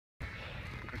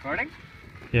Recording?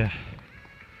 Yeah.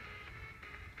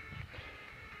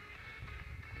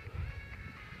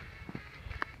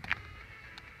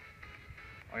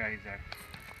 Oh yeah, he's there.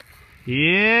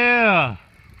 Yeah!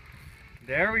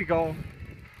 There we go.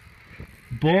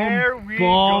 Boom, There we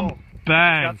boom, go.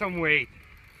 bang. It's got some weight.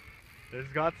 It's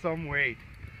got some weight.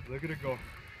 Look at it go.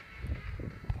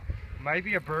 Might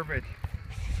be a burbot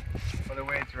by the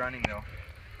way it's running though.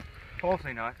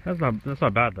 Hopefully not. That's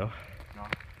not bad though. No.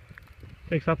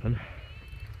 Take something.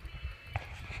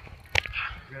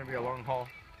 It's gonna be a long haul.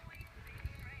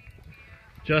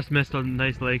 Just missed a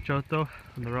nice lake trout though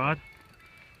on the rod.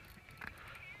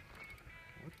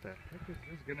 What the heck is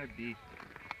this gonna be?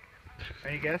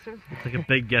 Any guesses? It's like a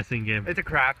big guessing game. It's a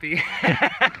crappie.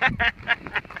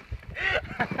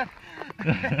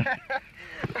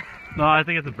 No, I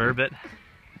think it's a burbot.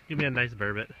 Give me a nice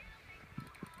burbot.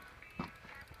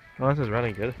 Oh, this is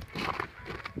running good.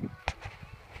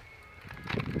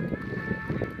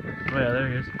 Oh yeah, there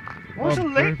he is. Oh, it's a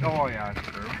lake. burbot. Oh yeah, it's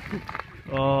a burbot.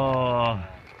 Oh.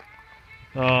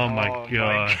 Oh my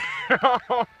god.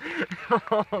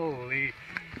 Holy.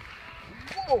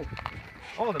 Whoa.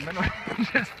 Oh, the minnow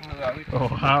just flew out. Oh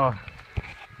wow.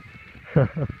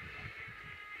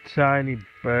 Shiny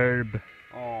burb.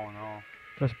 Oh no.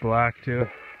 Just black too.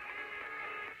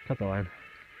 Cut the line.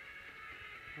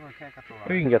 Oh, I can't cut the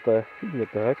You line. can get the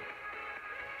hook.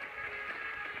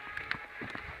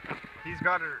 He's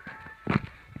got her.